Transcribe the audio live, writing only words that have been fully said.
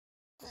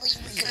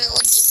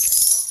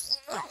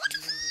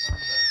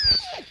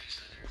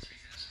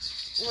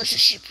What's a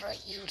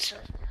shipwright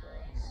user?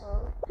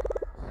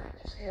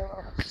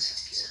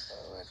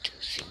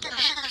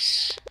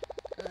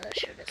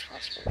 Sure, that's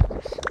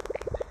possible.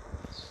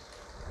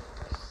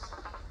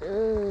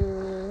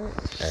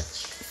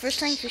 First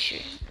time fisher.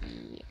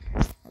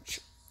 Yeah. Oh,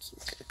 shoot.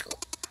 Keep go.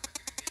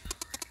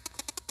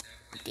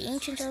 The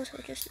ancient house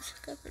were just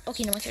discovered.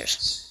 Okay, no one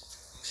cares.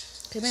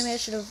 Okay, maybe I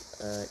should have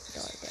died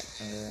that.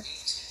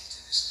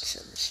 So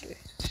this year.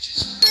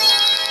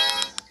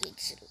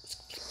 Exit was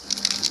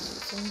completely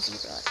flimsy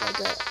rod. I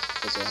got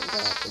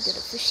a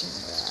fishing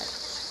rod.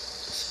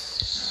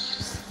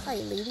 Hi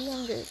lady,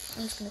 I'm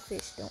just gonna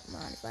fish. Don't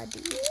mind if I do.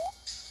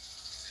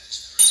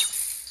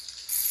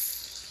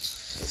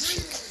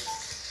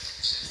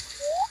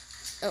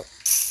 Oh.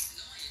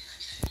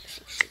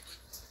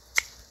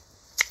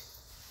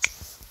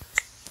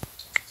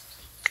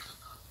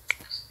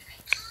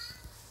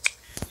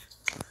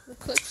 We'll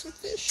cook some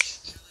fish.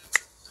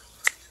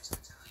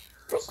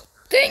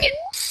 Dang it!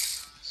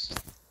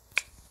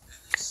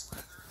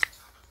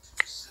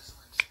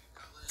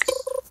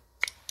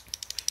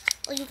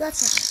 Oh, you got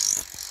something.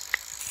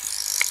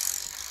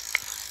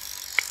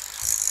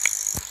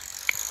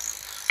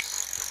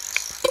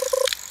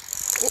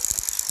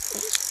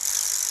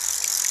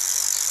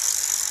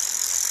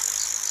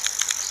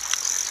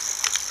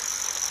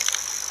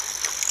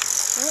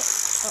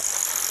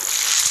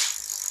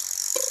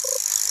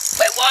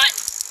 Wait, what?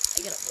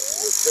 I gotta.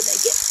 What did I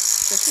get?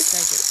 What's this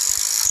I get?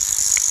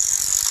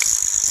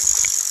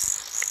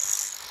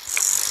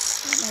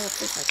 I don't know what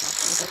fish I got.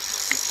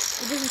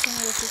 It doesn't tell me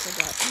what fish I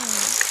got.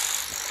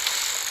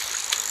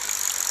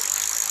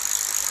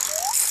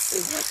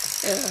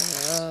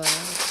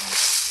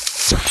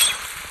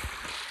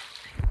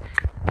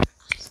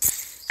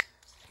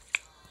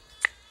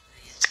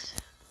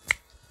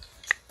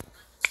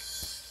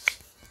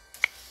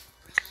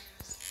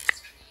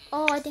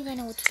 Oh, I think I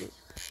know what to do.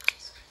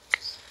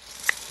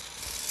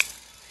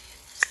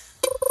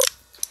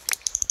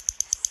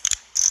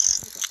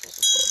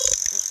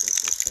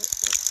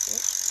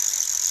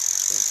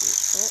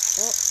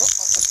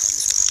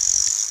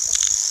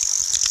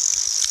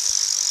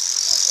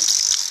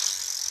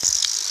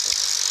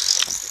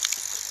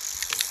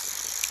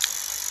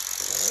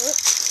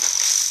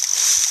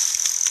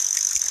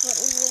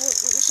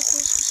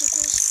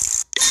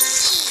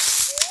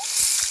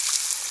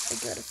 I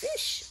got a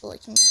fish. Oh, I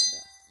can't remember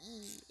that.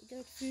 I got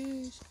a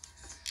fish.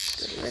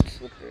 Got a red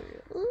slipper.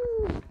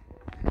 Ooh.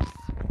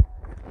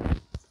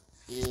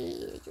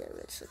 Yeah, I got a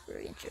red slipper.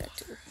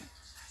 Interactive.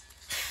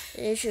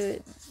 It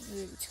should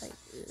really tight.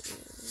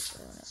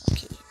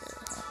 Okay.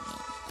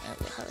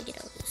 How do I get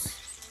out of this?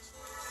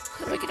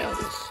 How do I get out of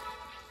this?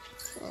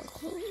 Oh,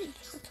 Chloe.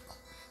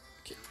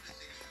 Okay.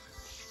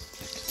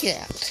 Get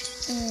out.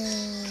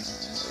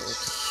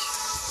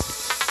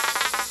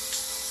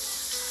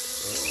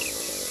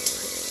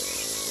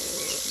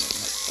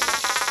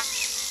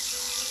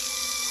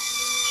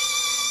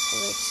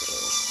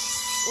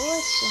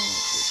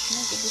 Can I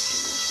get this?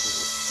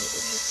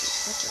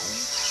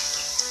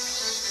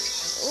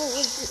 Oh,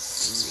 what's this?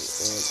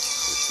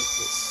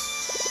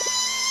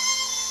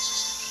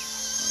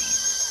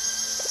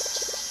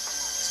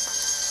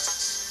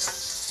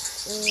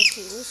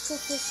 Okay, let's go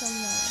for some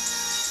more.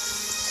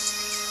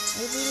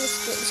 Maybe let's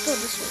go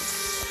this way.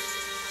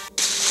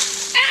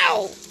 Ow!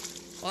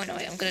 Oh no,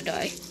 I'm gonna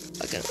die.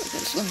 I gotta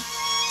swim.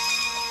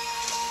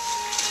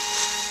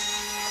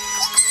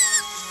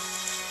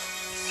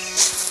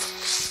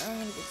 I'm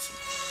gonna get some.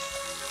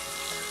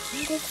 I'm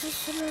gonna go for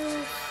some.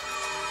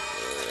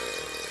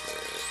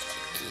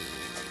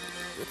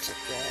 What's up,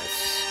 guys?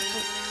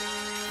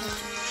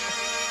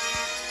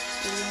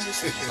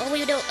 Oh,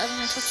 wait, no, I'm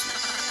gonna touch it.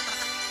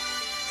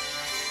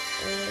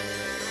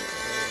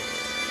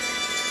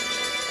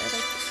 I like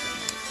this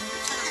one.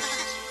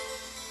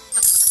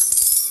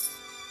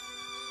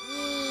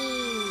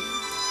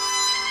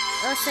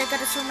 Oh, so I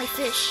gotta sell my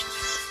fish.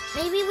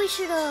 Maybe we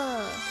should,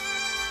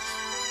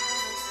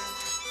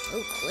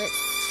 Oh, cliff.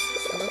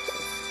 Hello,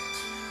 cliff.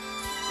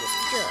 What's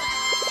the job?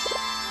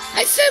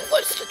 I said,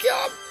 what's the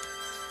job?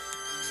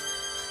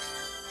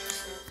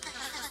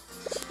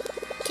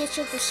 Catch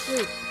up with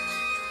squid.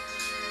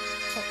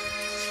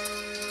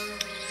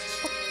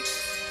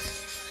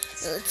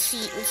 Let's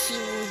see what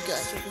we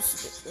got.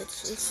 Let's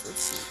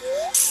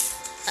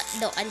see.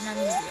 No, I did not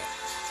mean to do that.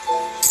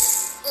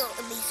 Oh,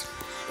 amazing.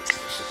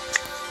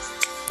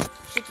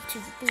 Shake it to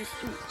the booth.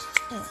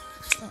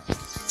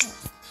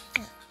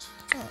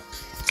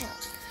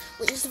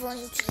 Wait, is the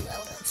volume too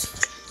loud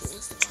outside?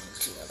 Is the volume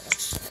too loud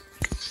outside?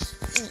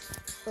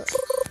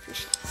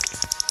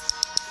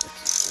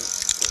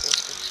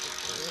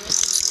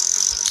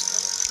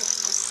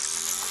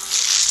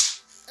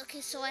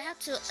 Okay, so I have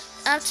to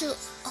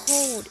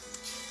hold.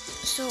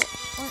 So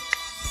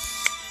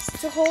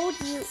to hold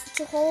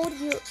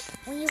you,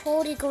 when you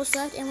hold it goes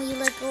left, and when you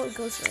let go it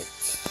goes right.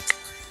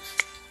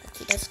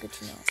 Okay, that's good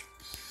to know.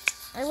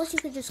 I wish you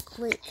could just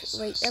click.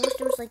 Like, I wish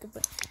there was like a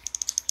button.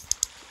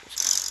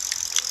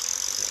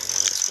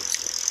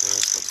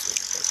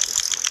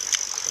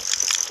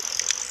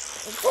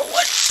 For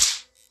what?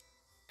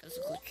 That's a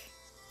glitch.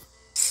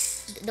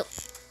 No,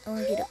 I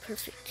want to get it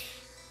perfect.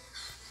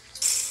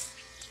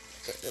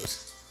 That was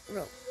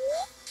roll.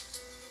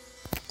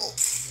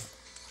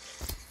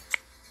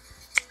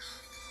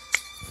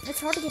 It's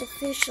hard to get a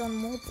fish on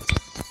mobile.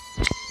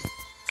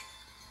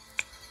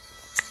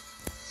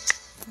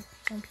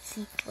 On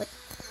PC, what?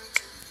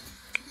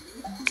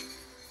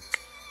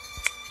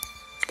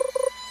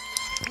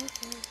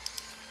 Okay.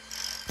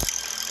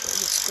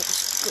 Let's go.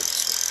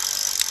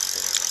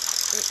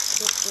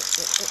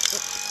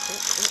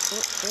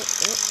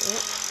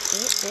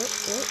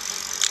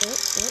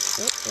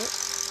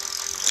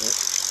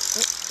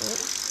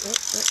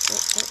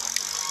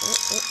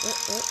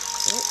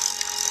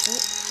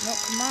 No,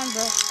 come on,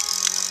 bro.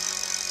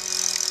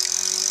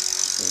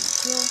 There we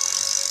go.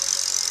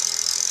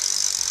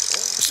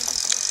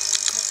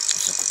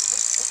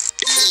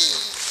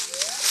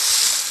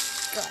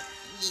 God,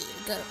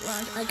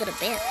 yeah, I got a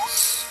bear.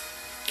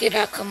 Get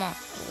out, come on.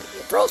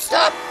 Bro,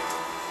 stop!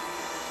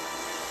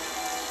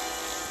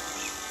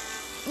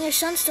 Near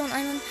Sunstone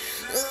Island.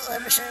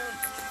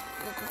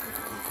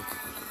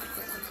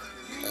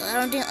 I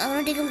don't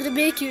think I'm gonna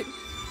make it.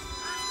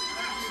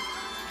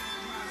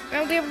 I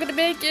don't think I'm gonna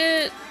make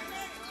it.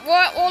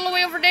 What? All the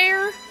way over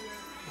there?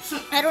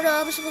 I don't know.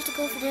 I was supposed to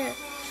go over there.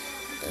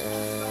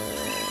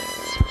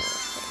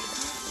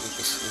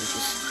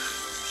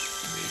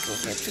 Go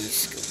ahead,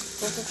 please. Go.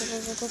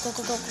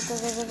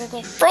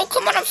 Bro,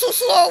 come on! I'm so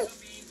slow.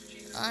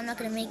 I'm not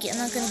gonna make it. I'm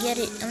not gonna get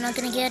it. I'm not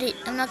gonna get it.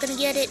 I'm not gonna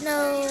get it.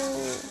 No.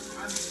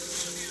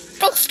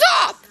 Bro,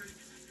 stop!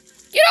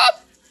 Get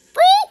up,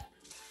 bro!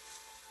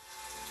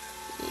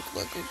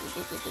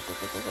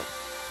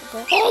 Go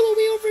all the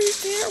way over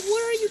there.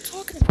 What are you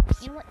talking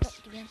about? You know what? No,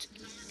 give me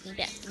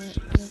back. Give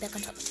me back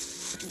on top.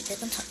 Give me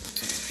back on top.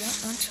 Give me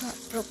back on top,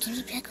 bro. Give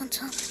me back on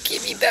top.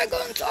 Give me back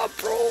on top,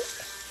 bro.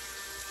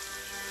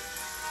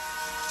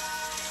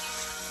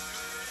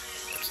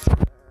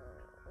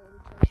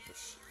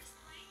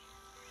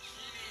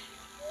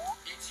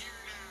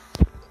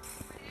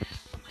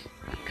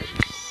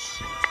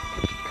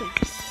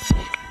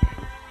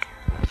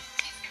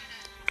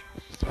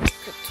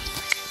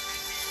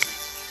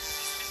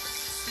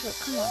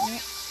 Come on,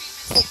 man.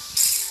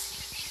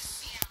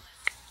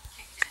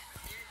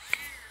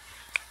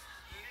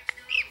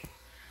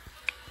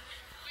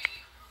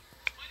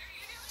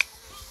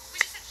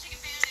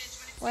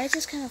 Why is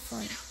this kind of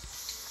fun?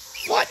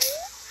 What?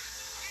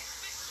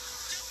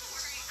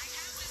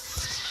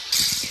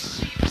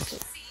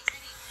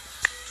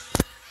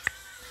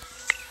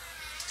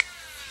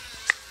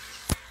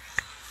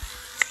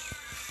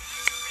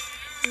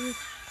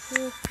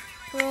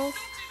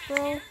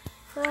 Okay.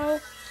 Bro,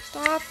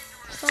 stop.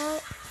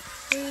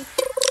 Please.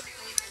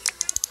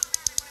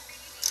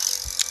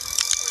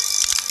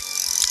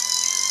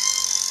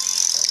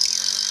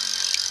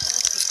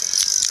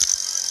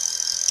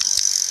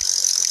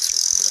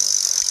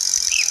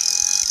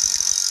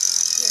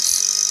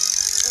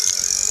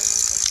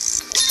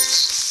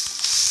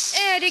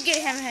 I did get a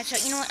hammer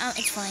headshot. You know what?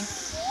 It's fine.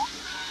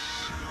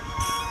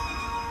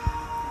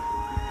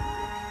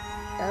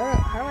 I don't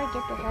know. How do I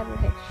get the hammer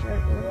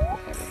headshot?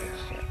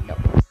 No.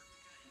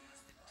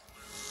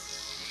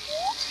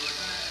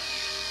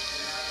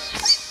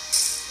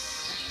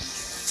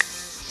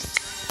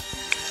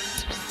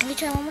 Let me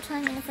try one more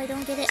time, and if I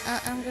don't get it,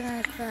 I'm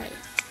gonna cry.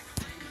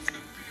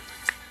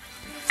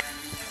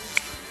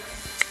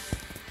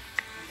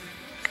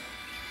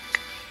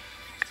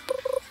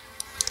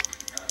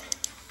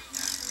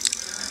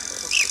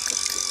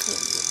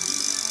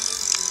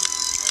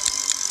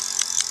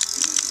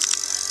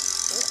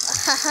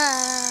 Haha.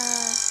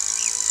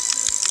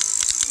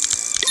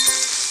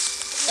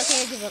 Okay,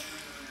 I give up.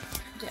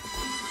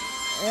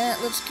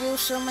 Let's go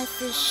sell my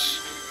fish.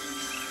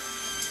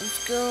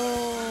 Let's go.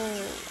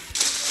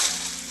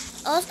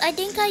 Also, I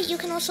think you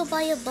can also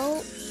buy a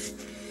boat,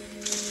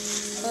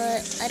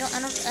 but I don't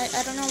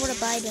know where to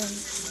buy them.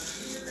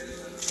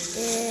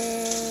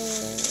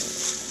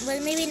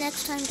 But maybe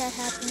next time that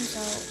happens,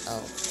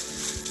 I'll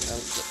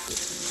get it,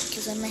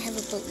 because I might have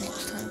a boat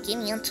next time. Give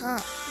me on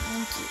top.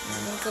 Thank you.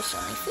 I'm gonna go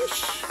sell my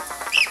fish.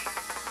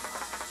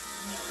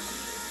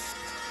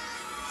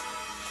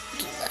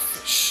 Give me that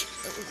fish.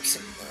 I'll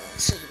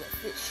sell you that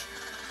fish.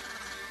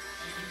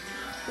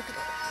 Look at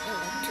that. I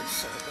like to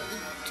sell the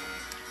meat.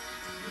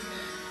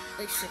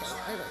 I said I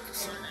like to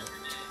sell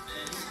meat.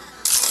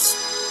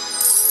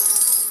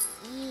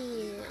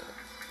 Yeah.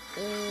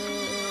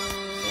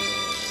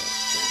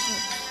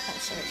 Oh,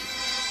 sorry.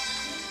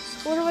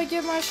 Where do I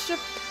get my ship?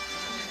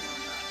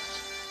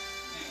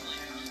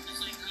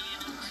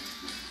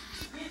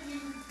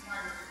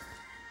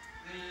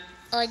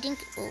 Oh, I think.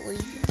 Oh,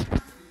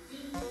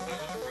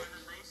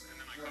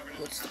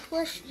 what's the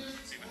question?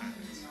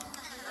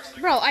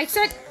 Bro, I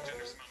said.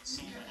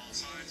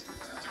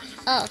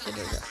 Oh, okay,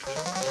 there we go.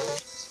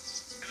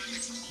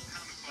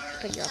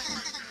 Pretty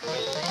awesome.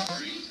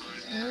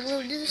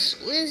 What is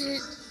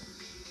it?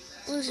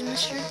 What is it,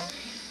 mister?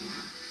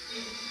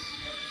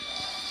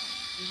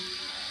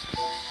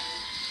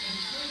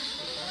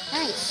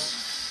 Nice.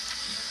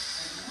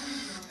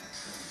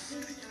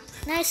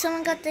 Nice,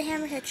 someone got the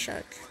hammerhead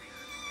shark.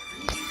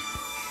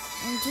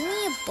 And give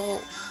me a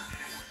bolt.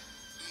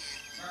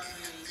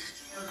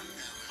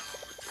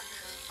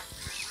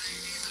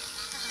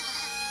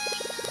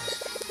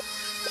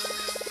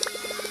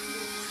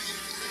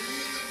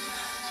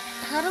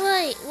 How do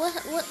I,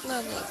 what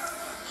level?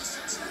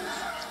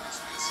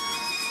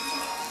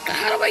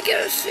 How do I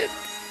get a ship?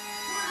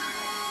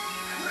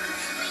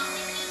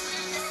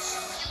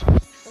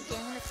 Okay,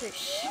 I'm gonna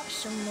fish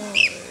some more.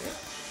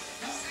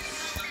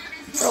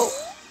 Bro.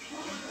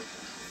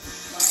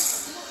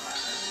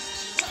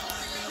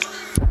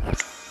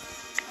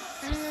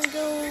 I'm gonna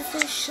go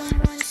fish some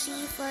more and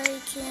see if I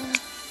can.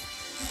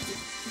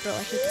 Bro, I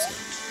hate this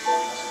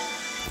game.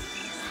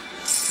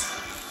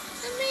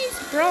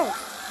 Amazing, bro.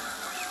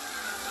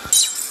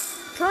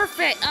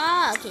 Perfect.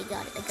 Ah, okay,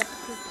 got it. I got the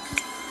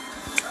perfect.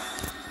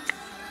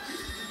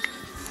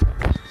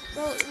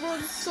 Bro,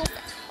 it's so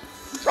fast.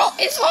 Bro,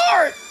 it's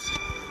hard.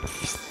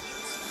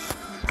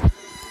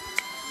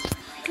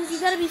 Because you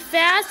gotta be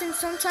fast and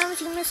sometimes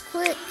you miss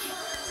quick.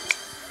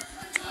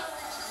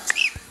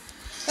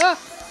 Ah!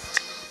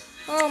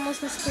 Oh,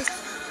 almost missed quick.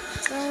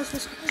 Almost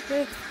missed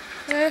quick.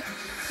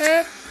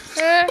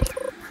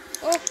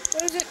 Oh,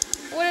 what is it?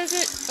 What is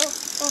it? Oh.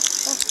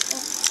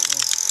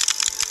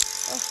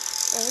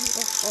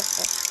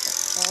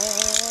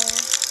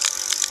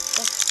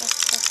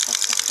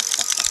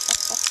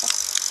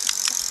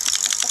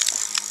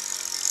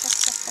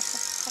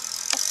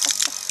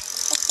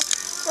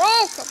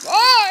 Bro, come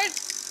on!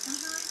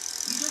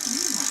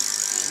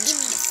 Give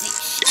me the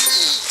fish.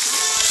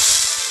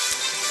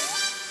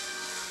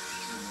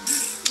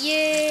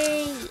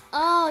 Yay!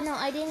 Oh no,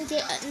 I didn't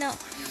get. No,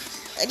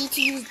 I need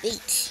to use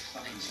bait.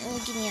 Oh,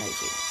 get me out of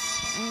here.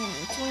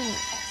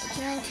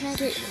 Can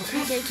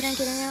I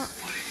get him out?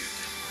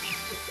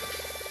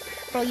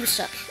 Bro, you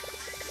suck.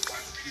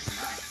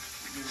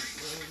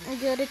 I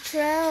got a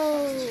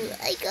trout.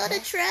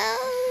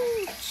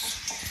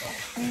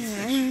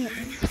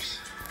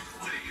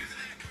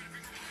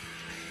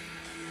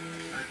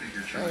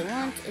 I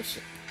want a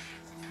ship.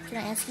 Can I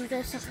ask you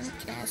guys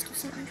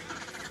something?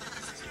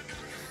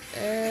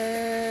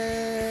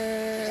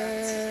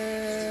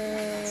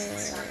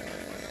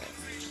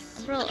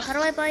 Bro, how do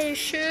I buy a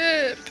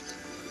ship?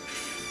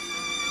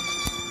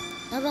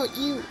 How about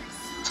you?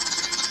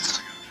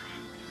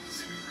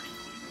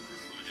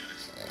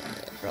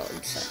 Bro,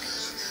 you suck.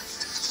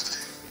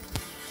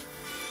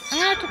 I'm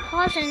gonna have to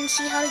pause and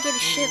see how to get a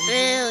ship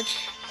built.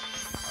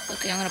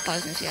 Okay, I'm gonna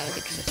pause and see how to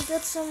get a ship. I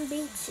got some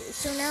bait,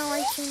 so now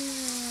I can.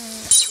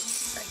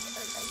 I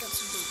got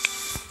some bait.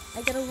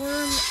 I got a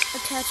worm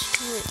attached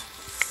to it.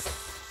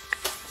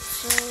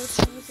 So let's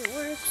see if it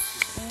works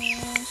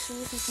and see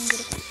if we can get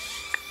a fish.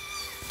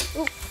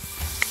 Oh.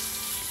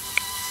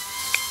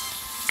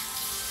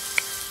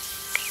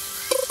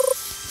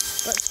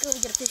 Let's go, we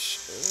get a fish.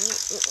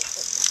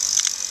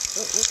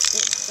 Oh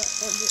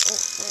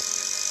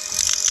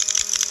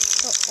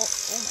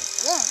my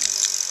god.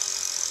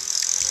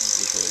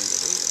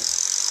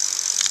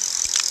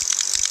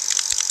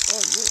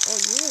 Oh,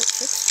 you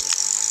fixed it.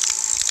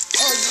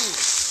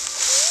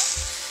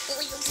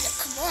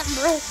 Come on,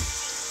 bro.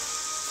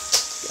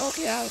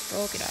 Okay, I'll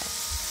broke it out.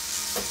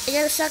 I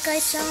got a sockeye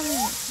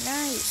salmon.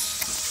 Nice.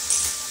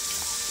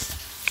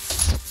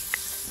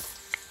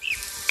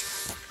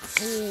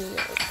 Yeah.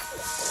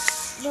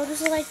 Bro, this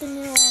is like the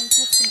new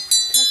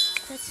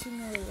pet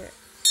simulator.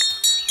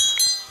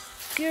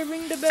 Here,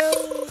 ring the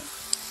bell.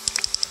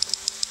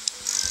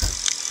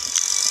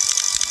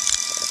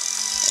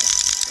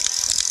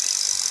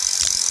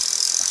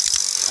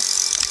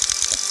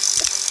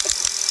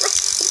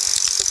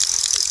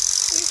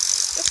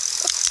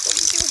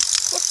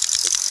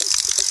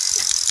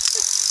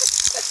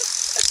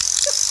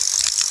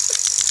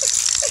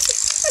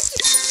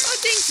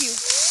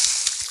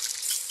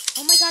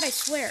 Oh my god, I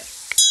swear.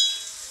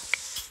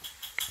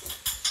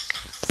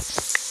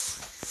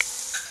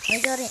 I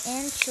got an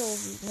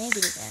anchovy,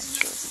 negative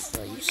anchovy,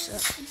 bro, you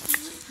suck.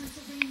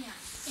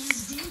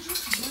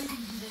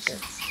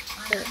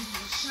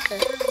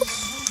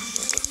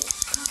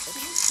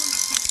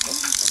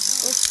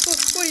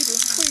 What are you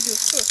doing?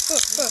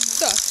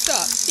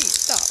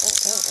 Stop.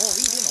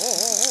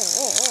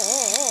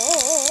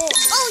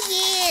 Oh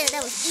yeah,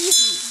 that was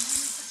easy.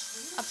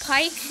 A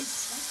pike.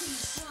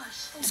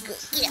 Let's go.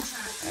 Yeah.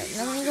 Alright,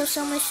 now let me go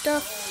sell my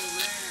stuff.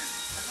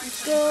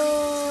 Let's go.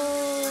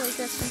 I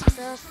got some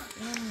stuff.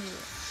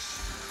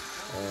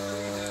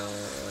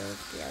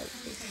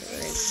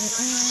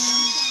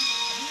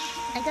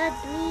 I got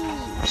 3.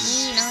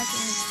 Now I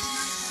can.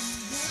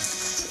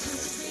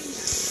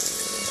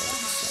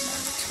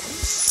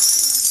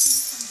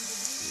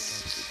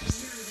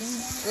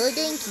 Oh,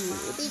 thank you.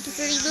 Thank you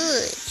very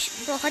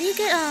much. Bro, how do you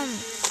get,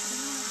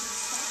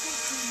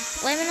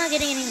 why am I not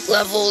getting any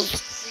levels?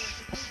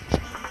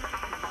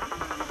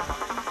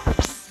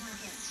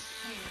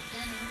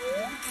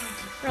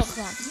 Bro,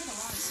 come on.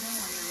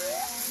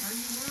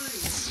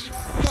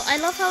 Well, I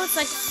love how it's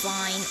like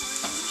flying.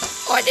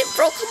 Oh, I didn't,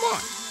 bro, come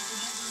on.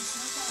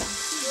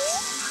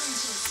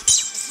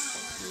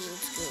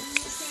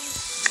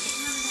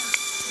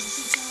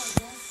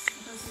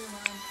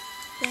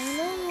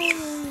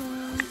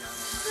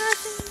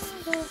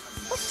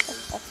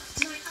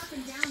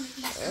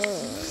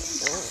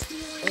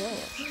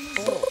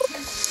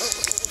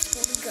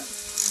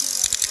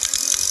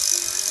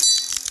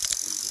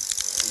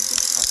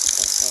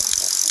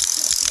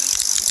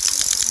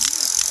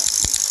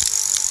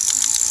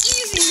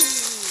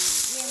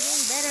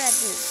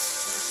 this?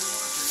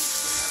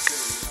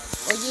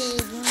 Oh yeah,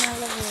 give me my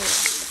level.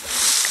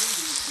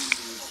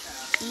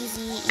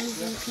 Easy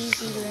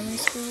peasy lemon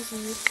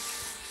squeezy.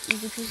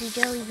 Easy peasy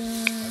jelly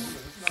bean.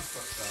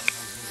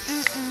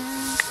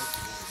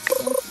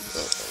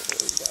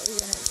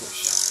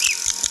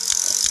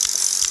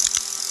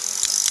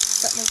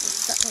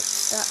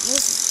 Stop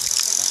moving.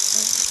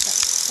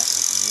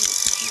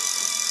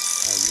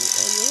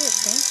 Oh, you're a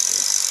prankster.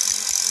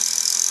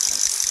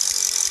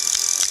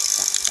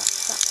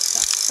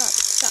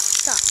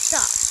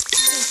 Stop.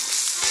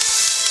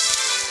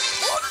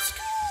 Oh, let's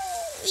go!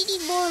 We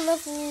need more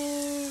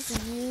levels.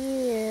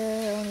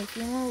 Yeah, only a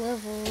few more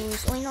levels.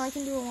 Oh, I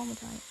can do it one more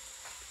time.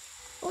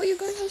 Oh, you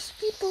guys have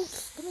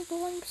speedboats. Let me go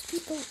on your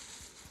speedboat.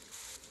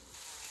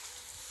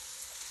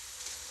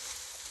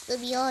 Let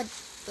me on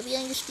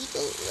your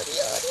speedboat. Let me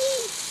on.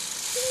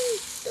 Hey,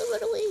 don't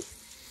run away.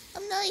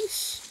 I'm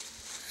nice.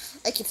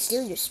 I can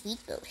steal your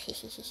speedboat. I can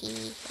steal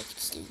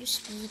your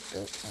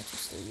speedboat. I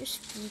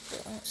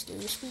won't steal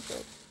your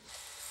speedboat.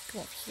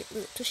 Come on, here,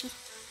 little tushy.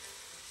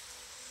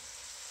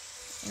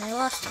 And I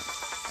lost him.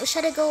 I wish I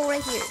had to go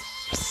right here.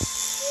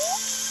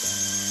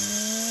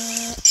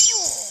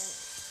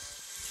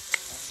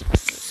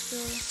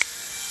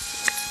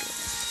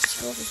 Let's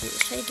go over here.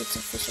 Let's try to get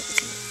some fish over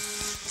here.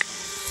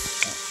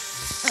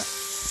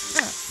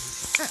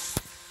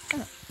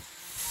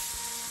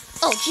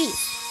 Oh, jeez.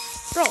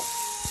 Bro.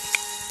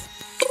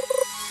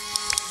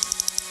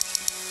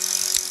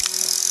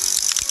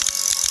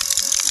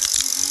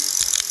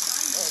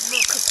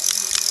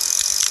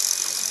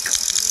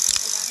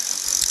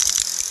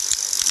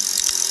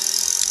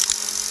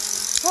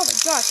 Oh my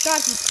gosh,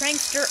 God, you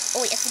prankster.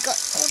 Oh, wait, I forgot.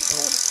 Hold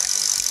it.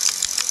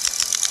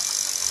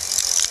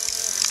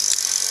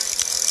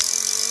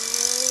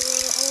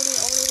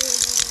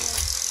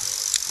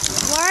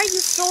 Why are you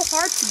so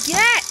hard to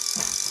get?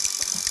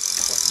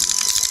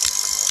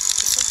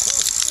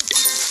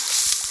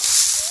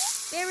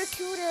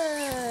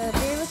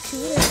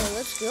 Barracuda,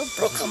 let's go.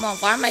 Bro, come on,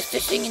 why am I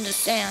fishing in the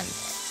sand?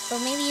 Or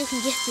maybe you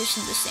can get fish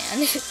in the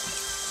sand.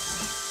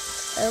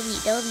 That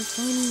would be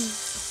funny.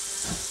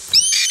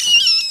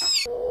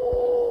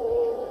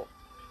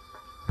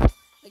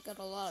 I got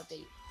a lot of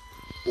bait.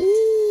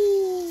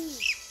 Ooh.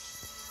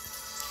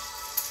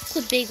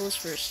 Put bagels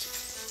first.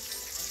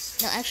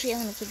 No, actually,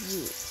 I'm gonna put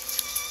you.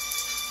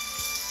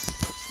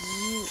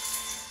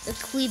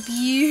 Equip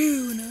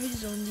you. Now I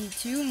just only need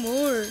 2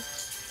 more.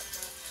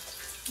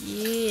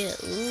 Yeah.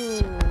 Ooh.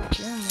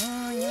 Come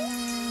on.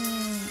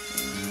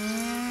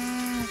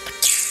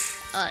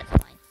 Oh, it's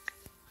fine.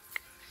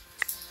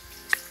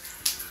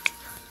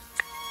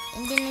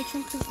 And then I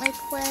complete my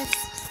quest.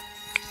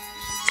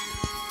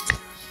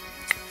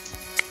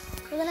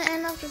 We're gonna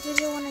end off the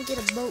video when I get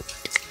a boat.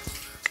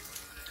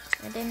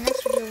 And then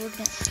next video we're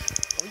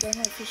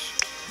gonna fish.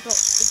 Bro,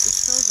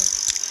 it's frozen.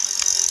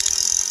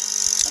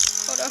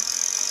 Oh no.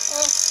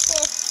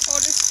 Oh,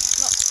 this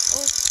no.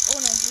 Oh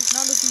no, it's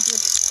not looking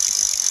good.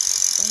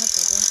 Don't.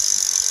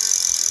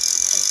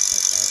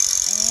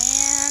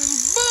 And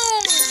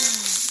boom!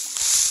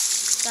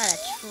 Got a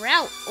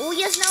trout. Oh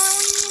yes, now I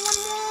only need 1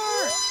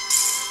 more.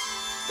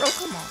 Bro,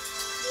 come on.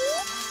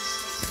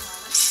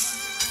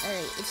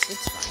 Alright, it's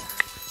fine.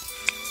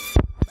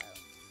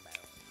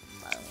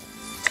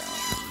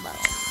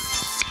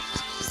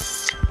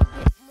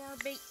 More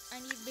bait. I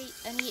need bait.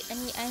 I need.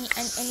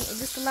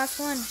 This is the last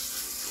one.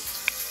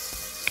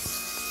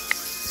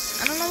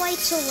 I don't know why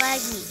it's so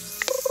laggy.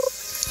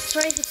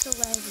 Sorry if it's so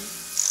laggy.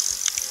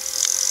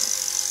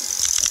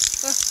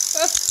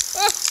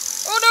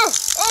 Oh no!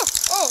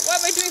 Oh! Why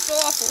am I doing so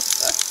awful?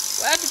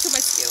 What happened to my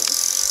skills?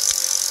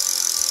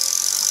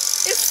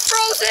 It's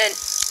frozen!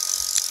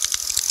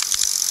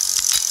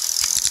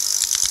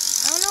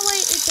 I don't know why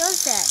it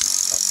does that.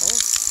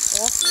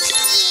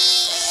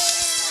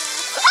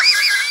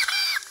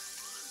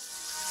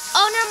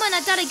 Oh, never mind.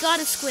 I thought I got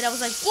a squid. I was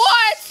like,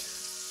 what?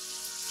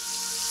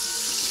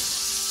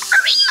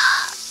 Hurry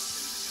up!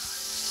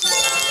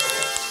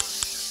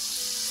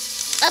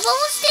 I'm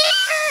almost there!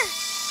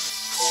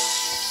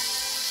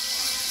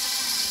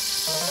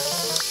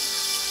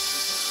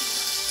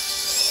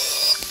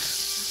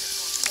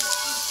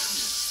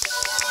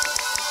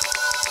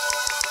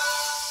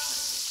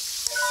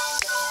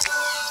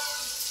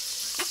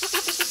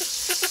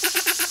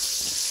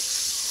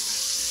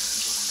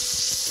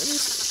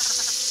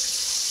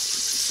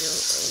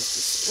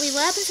 Wait,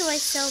 what happens if I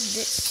sell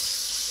this?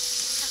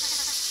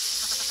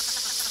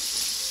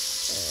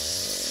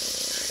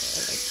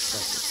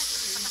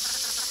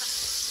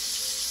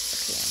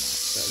 Okay, I'm not.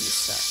 So you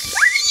suck.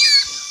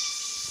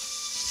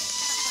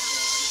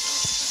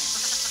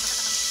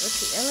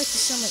 Okay, I like to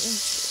sell my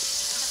inventory.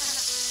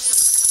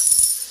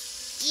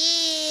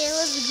 Yeah,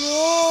 let's go.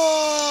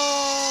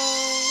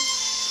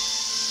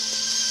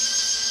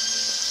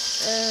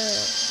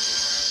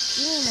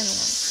 Give me another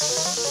one.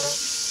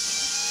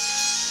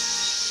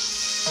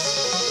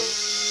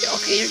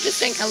 Okay, you're just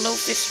saying hello,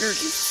 Fisher.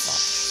 You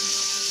suck.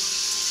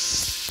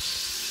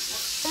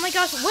 Oh my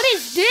gosh, what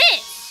is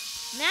this?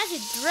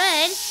 Magic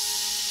thread?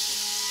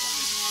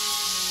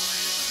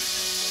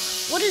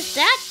 What does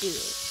that do?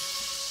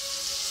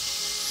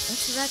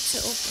 Interact to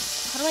open.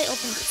 How do I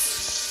open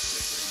this?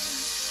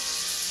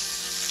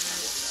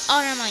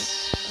 Oh, never mind.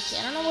 Okay,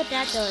 I don't know what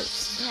that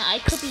does. Yeah, I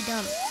could be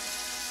dumb.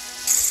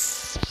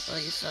 Oh,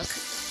 you suck.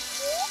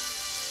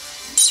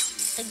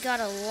 I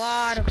got a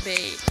lot of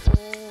bait.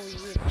 Oh,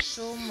 you have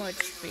so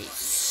much bait.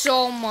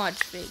 So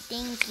much bait.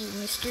 Thank you,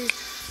 mister.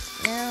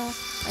 Now,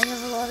 I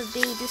have a lot of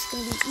bait. This is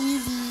gonna be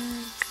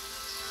easy.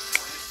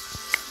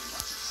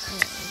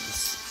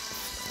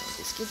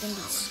 Just give them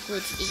these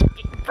squids.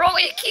 Bro,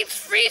 it keeps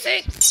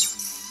freezing!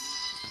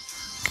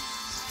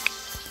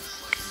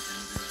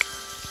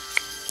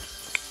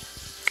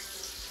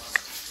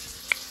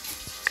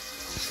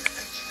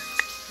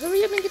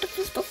 Hurry up and get the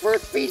fish before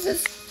it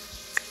freezes.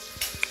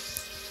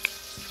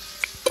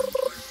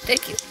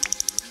 Thank you.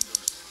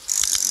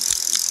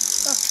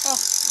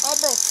 Oh,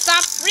 bro,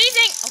 stop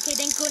freezing! Okay,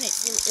 thank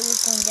goodness. It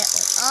was going that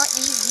way. Oh,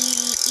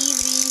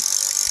 easy.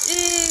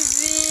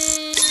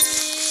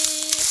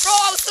 Bro,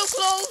 I was so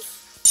close.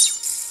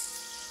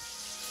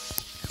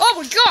 Oh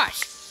my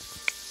gosh!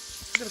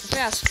 Gotta go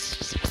fast.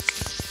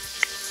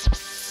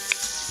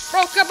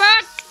 Bro, come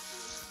on!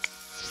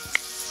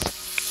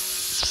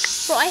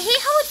 Bro, I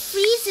hate how it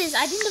freezes.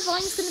 I think the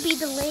volume's gonna be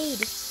delayed.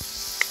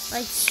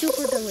 Like,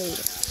 super delayed.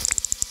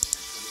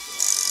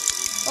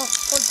 Oh,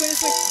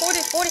 goodness, wait, hold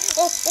it.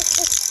 Oh.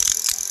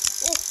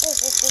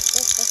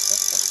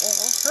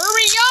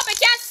 Hurry up, I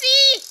can't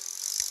see!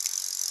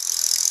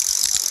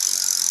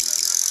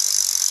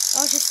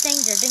 Oh, just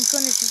staying there. Thank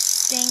goodness,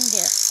 just staying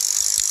there.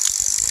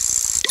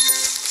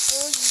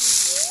 Oh,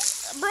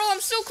 yeah. Bro,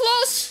 I'm so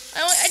close.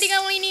 I think I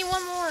only need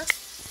one more.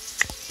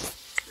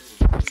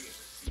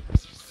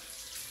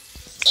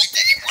 It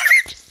didn't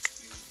work!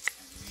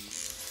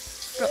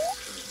 Bro.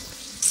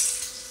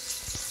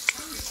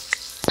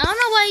 I don't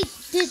know why I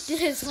did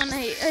this when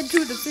I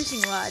drew the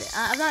fishing rod.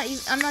 I'm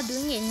not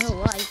doing it in real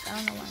life. I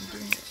don't know why I'm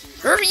doing it.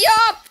 Hurry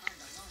up!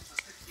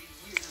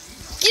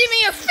 Give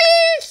me a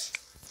fish!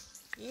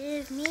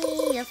 Give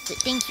me a fish.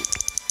 Thank you.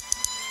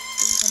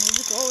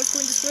 Oh, it's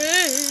going this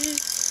way.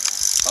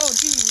 Oh,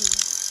 geez.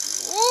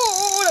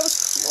 Oh, that was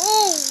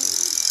close.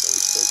 That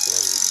was so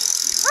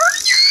close.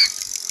 Hurry up!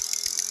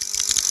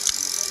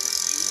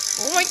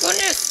 Oh my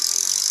goodness.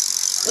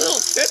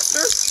 Little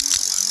trickster.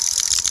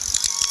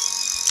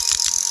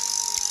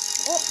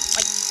 Oh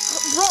my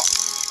god, bro.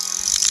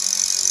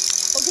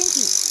 Oh, thank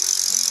you.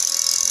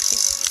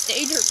 Just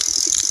stay there.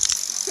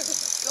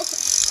 Oh my god.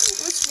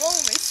 What's wrong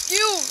with my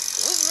skills?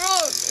 What's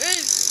wrong?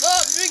 Hey,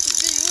 stop drinking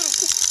me, you little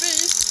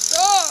fish.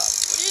 Stop.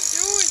 What are you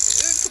doing,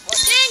 dude? Come on.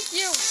 Thank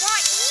you.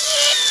 What?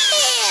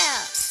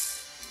 Yeah.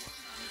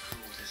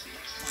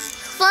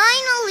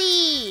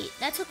 Finally.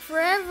 That took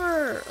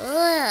forever.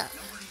 Ugh.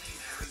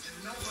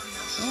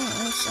 Oh,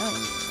 I'm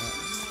sorry.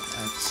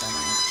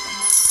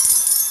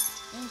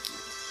 Thank you.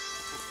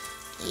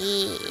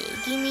 Yeah,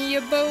 give me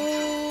your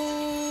boat.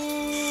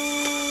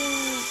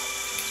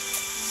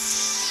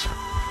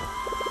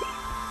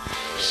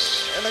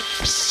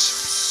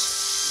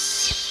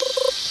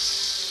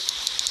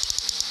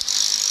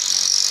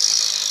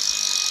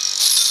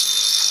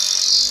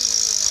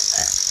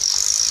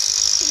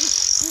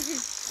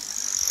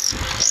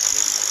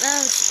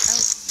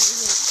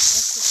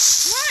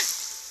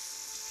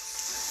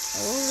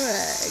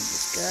 Alright, I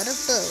just got a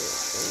boat.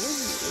 Oh,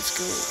 let's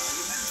go.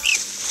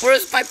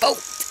 Where's my boat?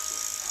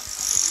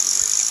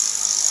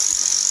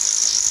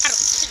 I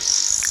don't see it.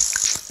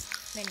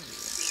 Menu.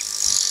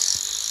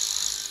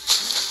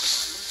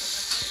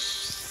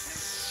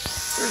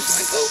 Where's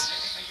my boat?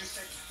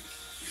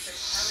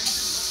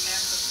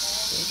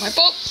 Where's my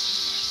boat?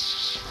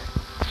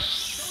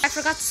 I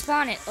forgot to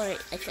spawn it.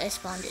 Alright, actually I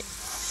spawned it.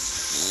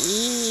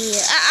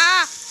 Yeah.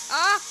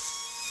 Alright.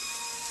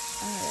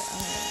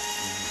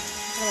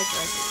 How do I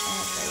drive it? I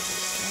want to drive it,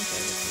 please.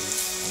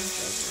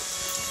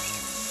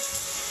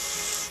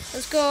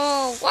 Let's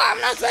go. Why am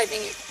I not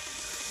driving it?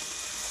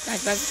 Can I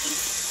drive it?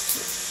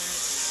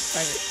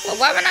 Well,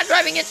 why am I not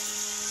driving it?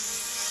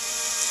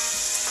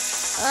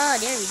 Oh,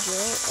 there we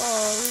go.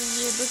 Oh,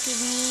 yeah, look at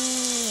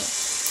me.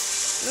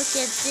 Look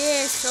at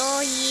this. Oh,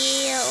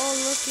 yeah. Oh,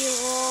 look at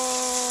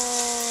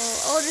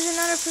oh. Oh, there's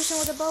another person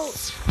with a boat.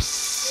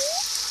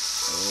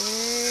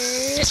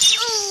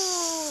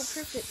 Oh,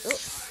 perfect. Oh.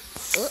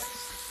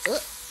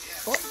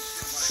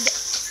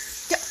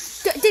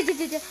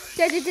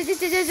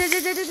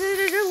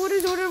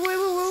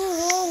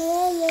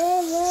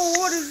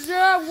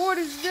 What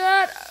is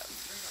that?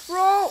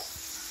 Bro.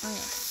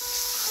 Okay.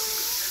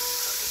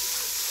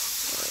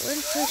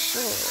 Winter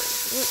Shores.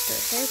 What the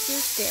heck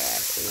is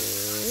that?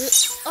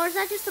 Or is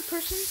that just a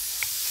person?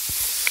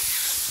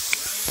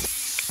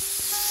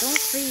 Don't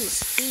freeze.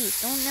 Please.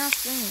 Don't now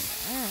freeze.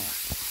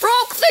 Bro,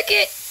 click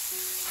it!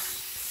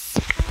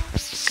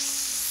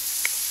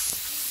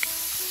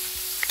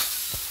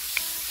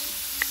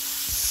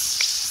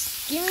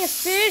 Give me a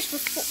fish,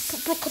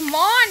 bro, come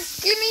on!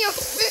 Give me a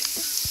fish!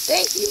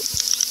 Thank you.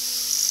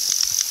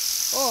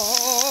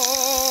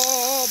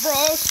 Oh,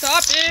 bro,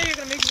 stop it! You're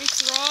gonna make me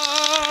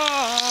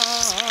cry.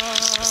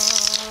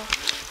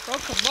 Bro,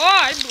 come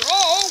on,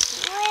 bro!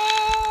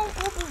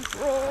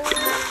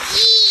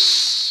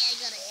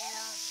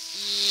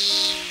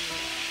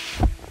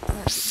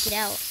 get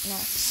out. No.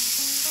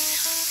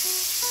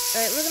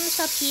 Alright, we're gonna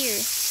stop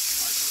here.